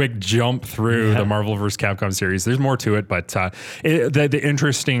like a quick jump through the Marvel vs. Capcom series. There's more to it, but the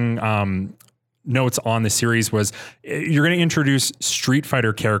interesting notes on the series was you're going to introduce Street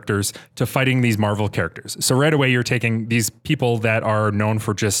Fighter characters to fighting these Marvel characters. So right away, you're taking these people that are known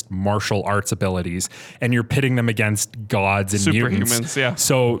for just martial arts abilities and you're pitting them against gods and mutants. Superhumans, yeah.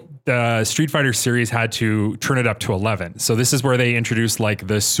 So the Street Fighter series had to turn it up to 11. So this is where they introduced like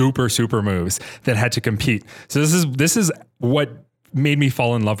the super moves that had to compete. So this is what made me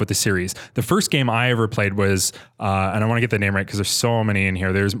fall in love with the series. The first game I ever played was, and I want to get the name right because there's so many in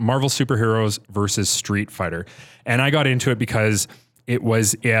here. There's Marvel Superheroes versus Street Fighter. And I got into it because it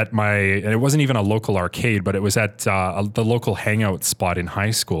was and it wasn't even a local arcade, but it was at the local hangout spot in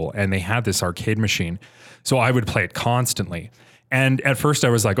high school. And they had this arcade machine. So I would play it constantly. And at first I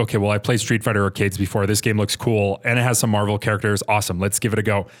was like, okay, well, I played Street Fighter arcades before. This game looks cool. And it has some Marvel characters. Awesome. Let's give it a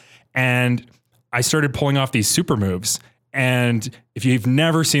go. And I started pulling off these super moves. And if you've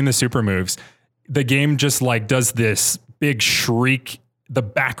never seen the super moves, the game just like does this big shriek. The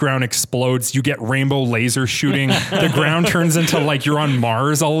background explodes. You get rainbow laser shooting. The ground turns into like you're on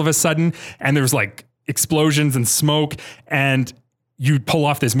Mars all of a sudden. And there's like explosions and smoke. And you pull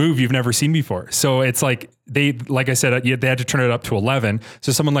off this move you've never seen before. So it's like like I said, they had to turn it up to 11.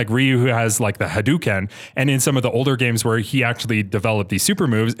 So someone like Ryu, who has like the Hadouken, and in some of the older games where he actually developed these super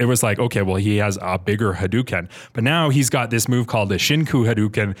moves, it was like, okay, well, he has a bigger Hadouken. But now he's got this move called the Shinku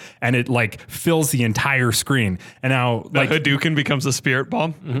Hadouken, and it like fills the entire screen. And now the like Hadouken becomes a spirit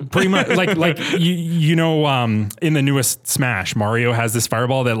bomb. pretty much like in the newest Smash, Mario has this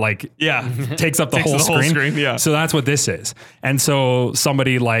fireball that like Yeah. takes up the Takes whole the whole screen. screen, yeah. So that's what this is. And so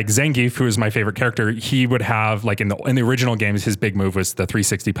somebody like Zangief, who is my favorite character, he would have like in the original games, his big move was the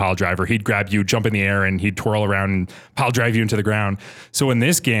 360 pile driver. He'd grab you, jump in the air, and he'd twirl around and pile drive you into the ground. So in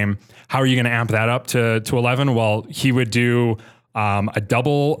this game, how are you going to amp that up to 11? Well, he would do a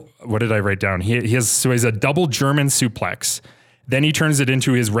double. What did I write down? He's a double German suplex. Then he turns it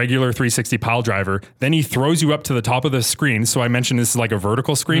into his regular 360 pile driver. Then he throws you up to the top of the screen. So I mentioned this is like a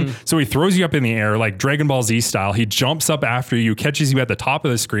vertical screen. So he throws you up in the air like Dragon Ball Z style. He jumps up after you, catches you at the top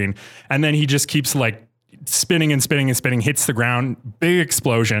of the screen, and then he just keeps like spinning and spinning and spinning, hits the ground, big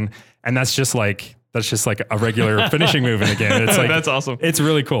explosion, and that's just like a regular finishing move in the game. It's like That's awesome. It's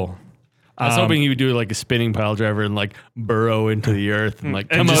really cool. I was hoping he would do like a spinning pile driver and like burrow into the earth and like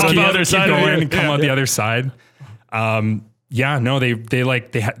come just out the keep- other keep side of going it. and come out the other side.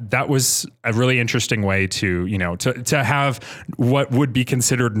 That was a really interesting way to have what would be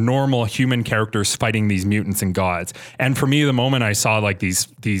considered normal human characters fighting these mutants and gods. And for me, the moment I saw like these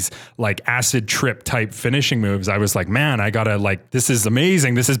like acid trip type finishing moves, I was like, man, I gotta like, this is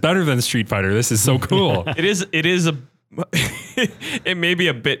amazing. This is better than Street Fighter. This is so cool. It is it may be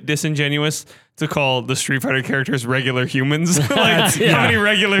a bit disingenuous to call the Street Fighter characters regular humans. Like, how many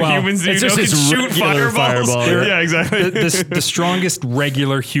regular humans do you it's know just can his shoot regular fireballs? fireball. Yeah, exactly. the strongest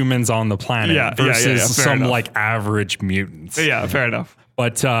regular humans on the planet versus fair some enough. like average mutants. Yeah, fair enough.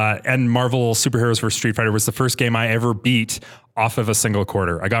 But and Marvel Superheroes vs. Street Fighter was the first game I ever beat off of a single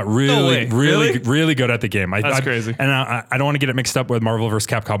quarter. I got way. really Really? good at the game. That's crazy. And I don't want to get it mixed up with Marvel vs.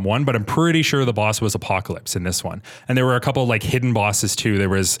 Capcom 1, but I'm pretty sure the boss was Apocalypse in this one. And there were a couple like hidden bosses too. There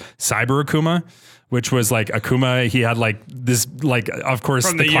was Cyber Akuma, which was like Akuma. He had like this, like, of course,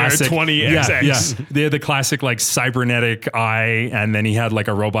 From the year classic 20XX. Yeah. They had the classic like cybernetic eye, and then he had like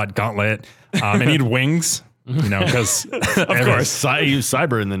a robot gauntlet, and he had wings. Because Of course. He used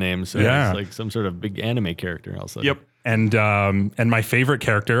cyber in the name, so Yeah. it's like some sort of big anime character. Also, Yep. And my favorite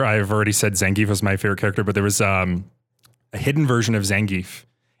character, I've already said Zangief was my favorite character, but there was a hidden version of Zangief.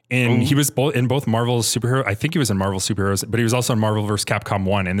 And he was in both Marvel's Superhero. I think he was in Marvel Superheroes, but he was also in Marvel vs. Capcom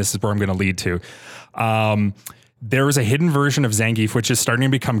 1. And this is where I'm going to lead to. There was a hidden version of Zangief, which is starting to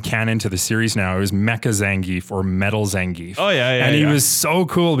become canon to the series now. It was Mecha Zangief or Metal Zangief. Oh, yeah. And he was so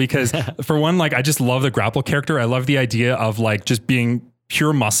cool because for one, like, I just love the grapple character. I love the idea of like just being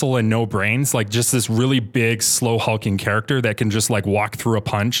pure muscle and no brains, like just this really big, slow hulking character that can just like walk through a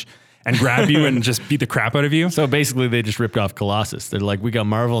punch and grab you and just beat the crap out of you. So basically, they just ripped off Colossus. They're like, we got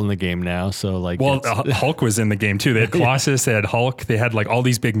Marvel in the game now, so like, Well, it's- Hulk was in the game too. They had Colossus, they had Hulk, they had like all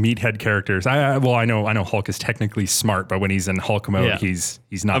these big meathead characters. I know Hulk is technically smart, but when he's in Hulk mode, Yeah. he's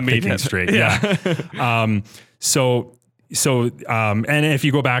not A thinking meathead. straight. Yeah. And if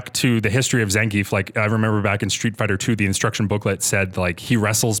you go back to the history of Zangief, like I remember back in Street Fighter 2, the instruction booklet said like he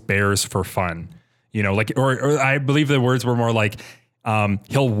wrestles bears for fun, like, or I believe the words were more like,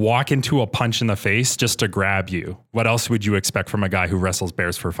 he'll walk into a punch in the face just to grab you. What else would you expect from a guy who wrestles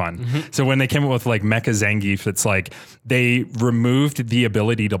bears for fun? So when they came up with like Mecha Zangief, it's like they removed the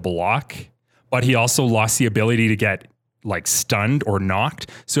ability to block, but he also lost the ability to get like stunned or knocked.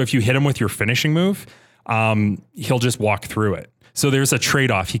 So if you hit him with your finishing move, he'll just walk through it. So there's a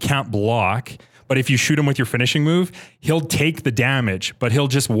trade-off. He can't block, but if you shoot him with your finishing move, he'll take the damage, but he'll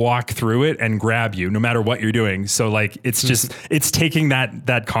just walk through it and grab you no matter what you're doing. So like, it's just, it's taking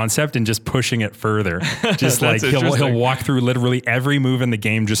that concept and just pushing it further. Just like he'll interesting. walk through literally every move in the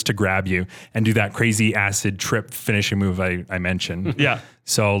game just to grab you and do that crazy acid trip finishing move I mentioned. Yeah.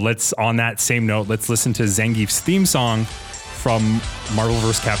 So on that same note, let's listen to Zangief's theme song from Marvel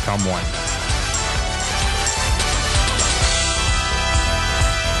vs. Capcom 1.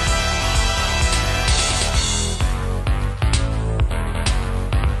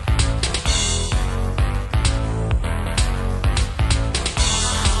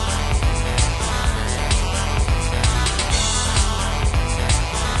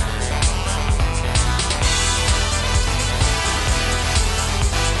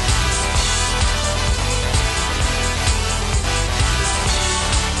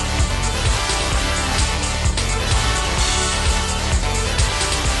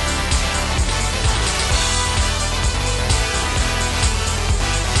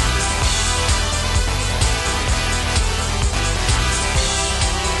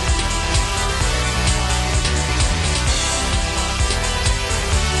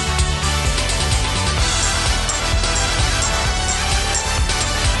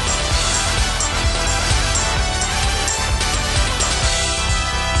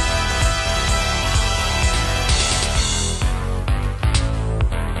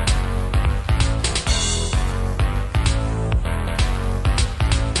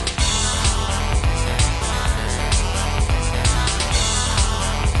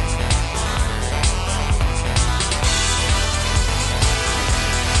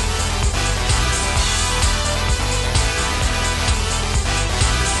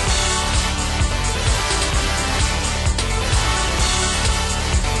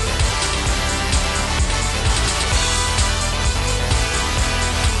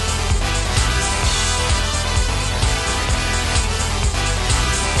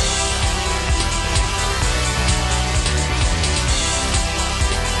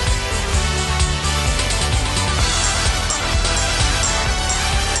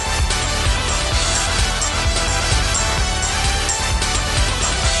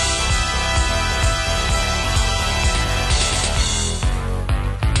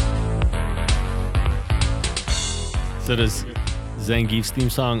 So does Zangief's theme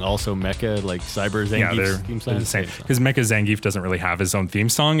song also Mecha, like Cyber Zangief's theme song? They're the same. Because Mecha Zangief doesn't really have his own theme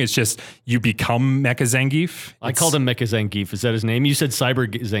song. It's just you become Mecha Zangief. I called him Mecha Zangief. Is that his name? You said Cyber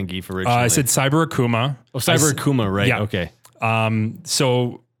Zangief originally. I said Cyber Akuma. Oh, Cyber Akuma, right? Yeah. Okay.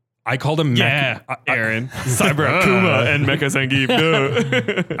 So I called him Aaron. Cyber Akuma and Mecha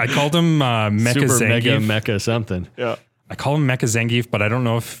Zangief. I called him Mecha Super Zangief. Mega Mecha something. Yeah. I call him Mecha Zangief, but I don't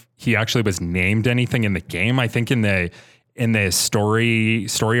know if he actually was named anything in the game. I think in the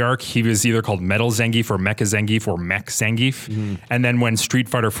story arc, he was either called Metal Zangief or Mecha Zangief or Mech Zangief. Mm-hmm. And then when Street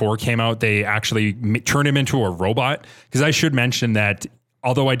Fighter 4 came out, they actually turned him into a robot. Because I should mention that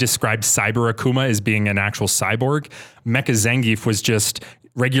although I described Cyber Akuma as being an actual cyborg, Mecha Zangief was just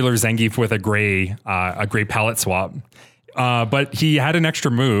regular Zangief with a gray palette swap. But he had an extra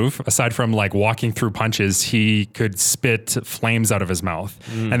move. Aside from like walking through punches, he could spit flames out of his mouth.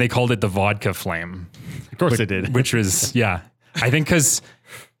 And they called it the vodka flame. Of course they did. Which was, I think because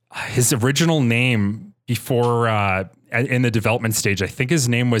his original name before in the development stage, I think his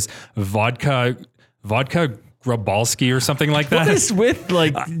name was Vodka Grabalski or something like that. What is with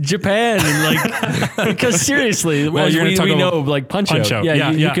like Japan and like because seriously, Well, as you're gonna we talk know about like Punch Punch Out. Out. Yeah,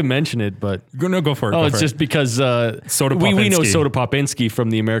 you Yeah. can mention it, but Go for it. oh, go it's for just it. because Soda we know Popinski. Soda Popinski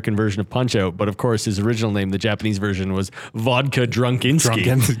from the American version of Punch Out, but of course his original name, the Japanese version, was Vodka Drunkinski,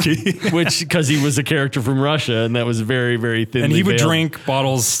 Drunkinski. which because he was a character from Russia and that was very very thinly And he would veiled. drink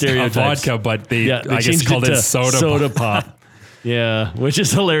bottles of stereotypes. vodka, but they Yeah, they I guess changed called it it to soda pop. Yeah, which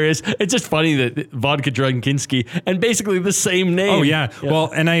is hilarious. It's just funny that Vodka Drunkinski and basically the same name. Oh yeah.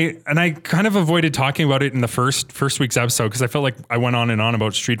 Well, and I kind of avoided talking about it in the first week's episode because I felt like I went on and on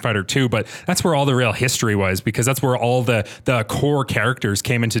about Street Fighter 2, but that's where all the real history was because that's where all the core characters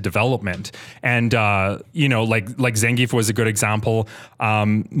came into development. And like Zangief was a good example.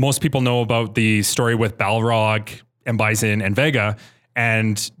 Most people know about the story with Balrog, M. Bison, and Vega,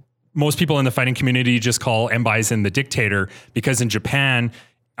 and most people in the fighting community just call M. Bison the dictator because in Japan,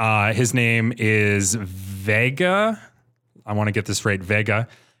 his name is Vega. I want to get this right, Vega.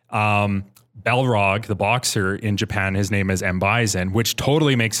 Balrog, the boxer in Japan, his name is M. Bison, which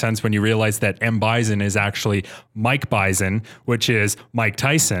totally makes sense when you realize that M. Bison is actually Mike Bison, which is Mike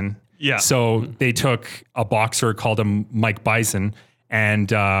Tyson. Yeah. So they took a boxer, called him Mike Bison,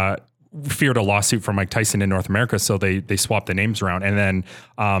 and feared a lawsuit from Mike Tyson in North America, so they swapped the names around. And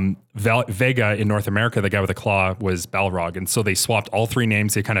then Vega in North America, the guy with the claw, was Balrog, and so they swapped all three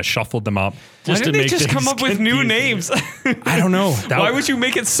names. They kind of shuffled them up. Why didn't they just come things up with new confusing. names? I don't know. Why would you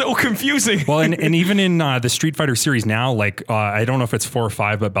make it so confusing? Well, and even in the Street Fighter series now, like I don't know if it's 4 or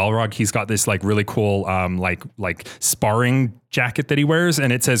 5, but Balrog, he's got this like really cool like sparring jacket that he wears,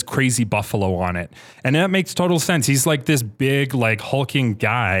 and it says Crazy Buffalo on it, and that makes total sense. He's like this big like hulking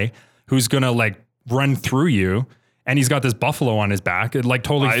guy who's gonna like run through you, and he's got this buffalo on his back. It like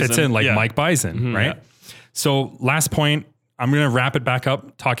totally fits Bison, in like yeah. Mike Bison, right? yeah. So last point, I'm going to wrap it back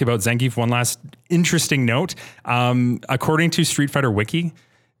up talking about Zangief. One last interesting note. According to Street Fighter Wiki,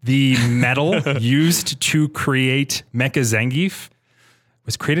 the metal used to create Mecha Zangief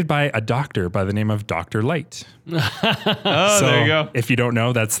was created by a doctor by the name of Dr. Light. Oh, So, there you go. if you don't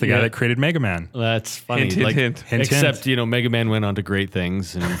know, that's the guy Yeah. that created Mega Man. That's funny. Hint, hint, like, hint. Hint, except hint. Mega Man went on to great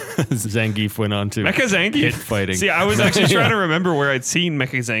things, and Zangief went on to Mecha Zangief hit fighting. See, I was actually trying to remember where I'd seen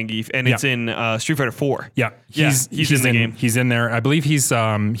Mecha Zangief, and it's in Street Fighter 4. Yeah, he's in the game. He's in there. I believe he's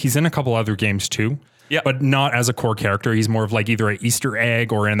in a couple other games too. Yeah. But not as a core character. He's more of like either an Easter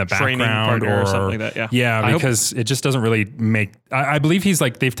egg or in the Training background partner or something like that, yeah. I hope- because it just doesn't really make. I believe he's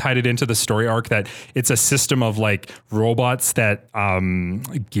like they've tied it into the story arc that it's a system of like robots that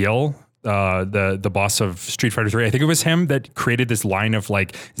Gil. The boss of Street Fighter 3, I think it was him that created this line of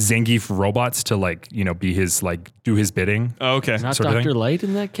like Zangief robots to like, be his like do his bidding. Oh, okay. Not sort of Dr. thing. Light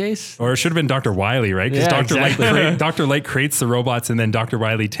in that case? Or it should have been Dr. Wily, right? Because Yeah, Dr. Light creates the robots and then Dr.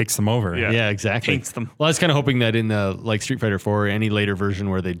 Wily takes them over. Yeah. Yeah, exactly. Paints them. Well, I was kind of hoping that in the like Street Fighter 4 or any later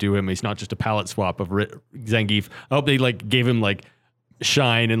version where they do him, he's not just a palette swap of Zangief. I hope they like gave him like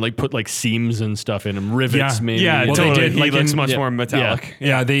shine and like put like seams and stuff in him, rivets Yeah. maybe. Yeah, Well, they totally. did, He like, looks in- much yeah. more metallic.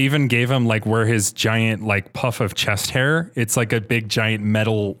 Yeah, they even gave him like where his giant like puff of chest hair. It's like a big giant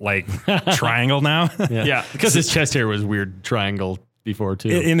metal like triangle now. Yeah. Because his chest hair was weird triangle before too.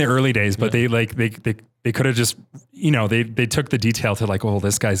 In the early days, but they could have just they took the detail to like, oh,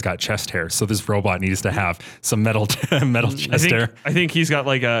 this guy's got chest hair, so this robot needs to have some metal chest hair. I think he's got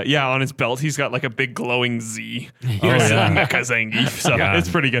like on his belt, he's got like a big glowing Z. yeah. Mecha Zangief. So Yeah. it's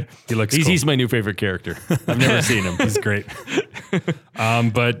pretty good. He looks He's, cool. he's my new favorite character. I've never seen him. He's great.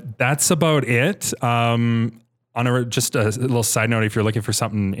 But that's about it. just a little side note, if you're looking for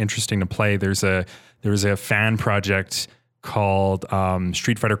something interesting to play, there was a fan project called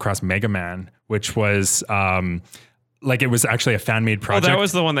Street Fighter Cross Mega Man, which was like it was actually a fan made project. Oh, that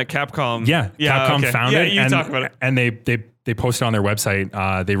was the one that Capcom. Capcom founded. Yeah, you talk about it. And they posted on their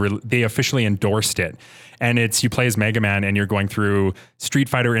website. They officially endorsed it, and you play as Mega Man, and you're going through Street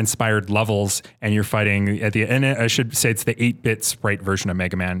Fighter inspired levels, and you're fighting at the end. I should say it's the 8-bit sprite version of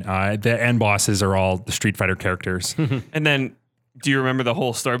Mega Man. The end bosses are all the Street Fighter characters. And then, do you remember the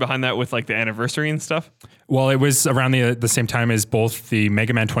whole story behind that with like the anniversary and stuff? Well, it was around the same time as both the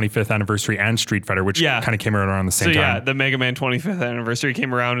Mega Man 25th anniversary and Street Fighter, which kind of came around the same time. So yeah, the Mega Man 25th anniversary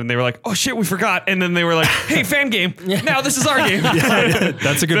came around and they were like, oh shit, we forgot. And then they were like, hey, fan game, now this is our game.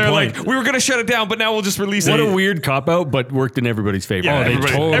 That's a good They're point. like, we were going to shut it down, but now we'll just release it. What a weird cop-out, but worked in everybody's favor. Yeah,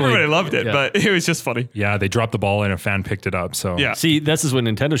 totally- everybody loved it, but it was just funny. Yeah, they dropped the ball and a fan picked it up. So Yeah. See, this is what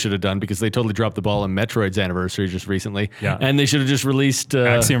Nintendo should have done, because they totally dropped the ball on Metroid's anniversary just recently. Yeah. And they should have just released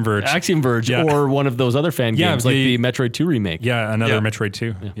Axiom Verge. Yeah. or one of those other fan games like the Metroid 2 remake. Yeah, another Yeah. Metroid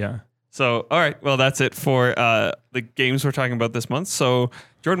 2. Yeah. So, all right. Well, that's it for the games we're talking about this month. So,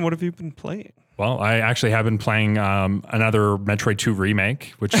 Jordan, what have you been playing? Well, I actually have been playing another Metroid 2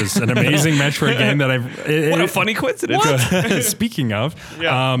 remake, which is an amazing Metroid game that What a funny coincidence. Speaking of,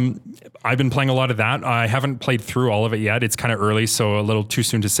 I've been playing a lot of that. I haven't played through all of it yet. It's kind of early, so a little too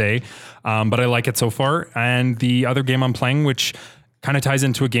soon to say. But I like it so far. And the other game I'm playing, which kind of ties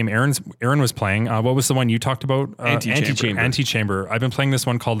into a game Aaron was playing. What was the one you talked about? Antichamber. I've been playing this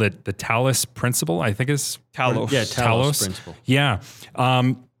one called the Talos Principle, I think is Talos. Yeah, Talos Principle. Yeah.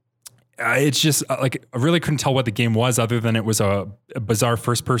 It's just like I really couldn't tell what the game was, other than it was a bizarre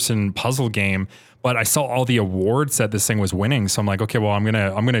first-person puzzle game. But I saw all the awards that this thing was winning, so I'm like, okay, well, I'm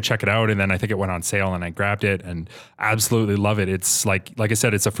gonna check it out. And then I think it went on sale, and I grabbed it, and absolutely love it. It's like I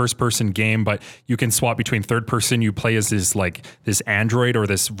said, it's a first-person game, but you can swap between third person. You play as this android or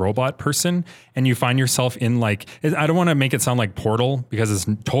this robot person, and you find yourself in like, I don't want to make it sound like Portal, because it's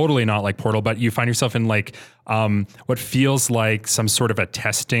totally not like Portal, but you find yourself in like what feels like some sort of a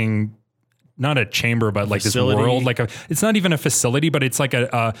testing. Not a chamber, but like facility. This world, it's not even a facility, but it's like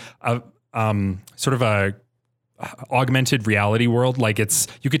a sort of a augmented reality world. Like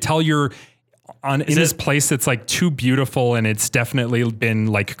you could tell you're in this place that's like too beautiful, and it's definitely been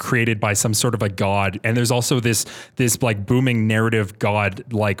like created by some sort of a god. And there's also this like booming narrative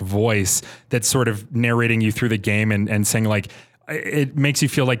god like voice that's sort of narrating you through the game and saying like, it makes you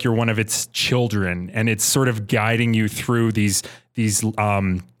feel like you're one of its children, and it's sort of guiding you through these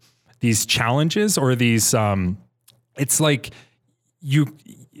challenges, or these it's like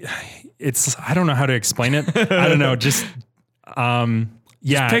I don't know how to explain it. I don't know, just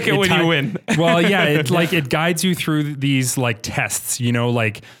yeah, pick it when you win. Well, yeah, it guides you through these like tests,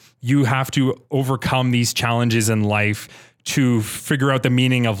 like you have to overcome these challenges in life to figure out the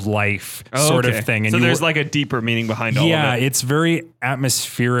meaning of life, sort of thing. And so there's like a deeper meaning behind all of it. Yeah, it's very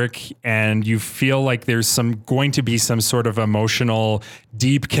atmospheric, and you feel like there's going to be some sort of emotional,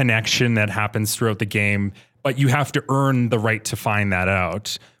 deep connection that happens throughout the game. But you have to earn the right to find that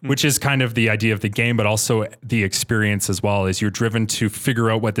out, which is kind of the idea of the game, but also the experience as well, is you're driven to figure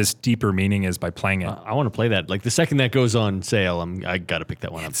out what this deeper meaning is by playing it. I want to play that. Like the second that goes on sale, I got to pick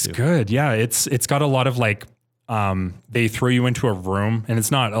that one up too. It's good. Yeah, it's got a lot of like, they throw you into a room, and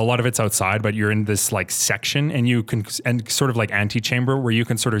it's not, a lot of it's outside, but you're in this like section, and you can, and sort of like antechamber, where you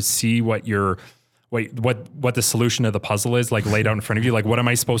can sort of see what the solution of the puzzle is, like laid out in front of you. Like, what am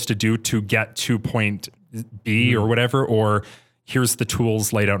I supposed to do to get to point B or whatever? Or here's the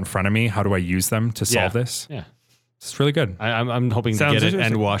tools laid out in front of me. How do I use them to solve this? Yeah. It's really good. I'm hoping Sounds to get it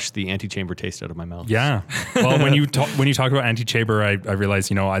interesting. and wash the antechamber taste out of my mouth. Yeah. Well, when you talk about Antechamber, I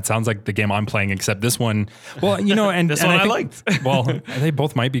realize, it sounds like the game I'm playing, except this one. Well, and This and one I think- liked. Well, they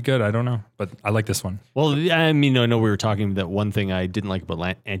both might be good. I don't know, but I like this one. Well, I mean, I know we were talking that one thing I didn't like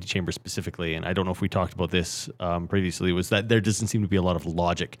about Antechamber specifically, and I don't know if we talked about this previously, was that there doesn't seem to be a lot of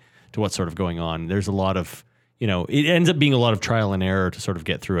logic to what's sort of going on. There's a lot of, it ends up being a lot of trial and error to sort of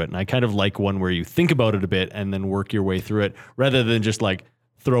get through it. And I kind of like one where you think about it a bit and then work your way through it, rather than just like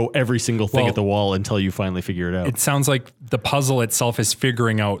throw every single thing at the wall until you finally figure it out. It sounds like the puzzle itself is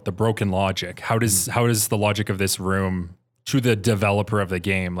figuring out the broken logic. How does the logic of this room, to the developer of the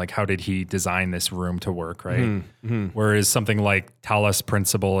game, like how did he design this room to work, right? Whereas something like Talos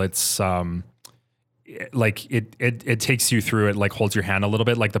Principle, it's it takes you through it, like holds your hand a little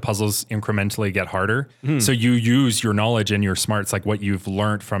bit, like the puzzles incrementally get harder. So you use your knowledge and your smarts, like what you've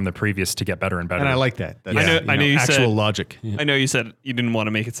learned from the previous, to get better and better. And I like that. That's, I know you actual said logic. Yeah. I know you said you didn't want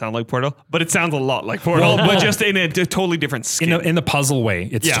to make it sound like Portal, but it sounds a lot like Portal, but just in a totally different skin. in the puzzle way,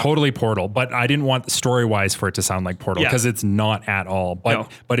 it's totally Portal, but I didn't want story wise for it to sound like Portal, because it's not at all.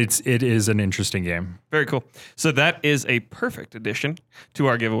 But it is an interesting game. Very cool. So that is a perfect addition to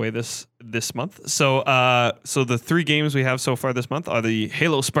our giveaway this month. So the 3 games we have so far this month are the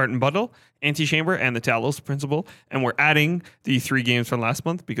Halo Spartan Bundle, Antichamber, and the Talos Principle. And we're adding the 3 games from last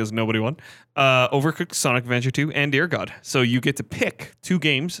month because nobody won. Overcooked, Sonic Adventure 2, and Dear God. So you get to pick 2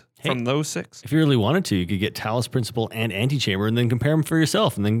 games from those 6. If you really wanted to, you could get Talos Principle and Antichamber and then compare them for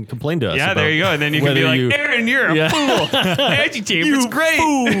yourself and then complain to us. Yeah, there you go. And then you can be like, Aaron, you're a fool. Antichamber's great.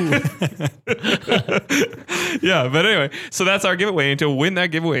 Yeah, but anyway, so that's our giveaway. And to win that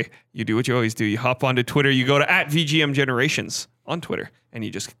giveaway, you do what you always do. You hop onto Twitter. You go to @VGMGenerations on Twitter, and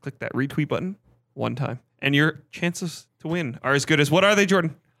you just click that retweet button one time. And your chances to win are as good as, what are they,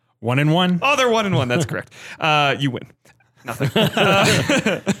 Jordan? 1-1. Oh, they're 1-1. That's correct. You win. Nothing.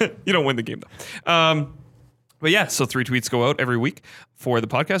 You don't win the game, though. But yeah, so 3 tweets go out every week for the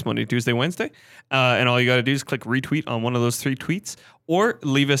podcast, Monday, Tuesday, Wednesday. And all you got to do is click retweet on one of those 3 tweets, or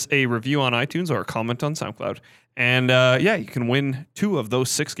leave us a review on iTunes or a comment on SoundCloud. And you can win 2 of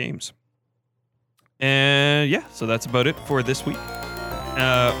those 6 games. And so that's about it for this week.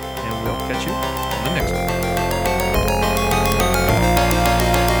 And we'll catch you on the next one.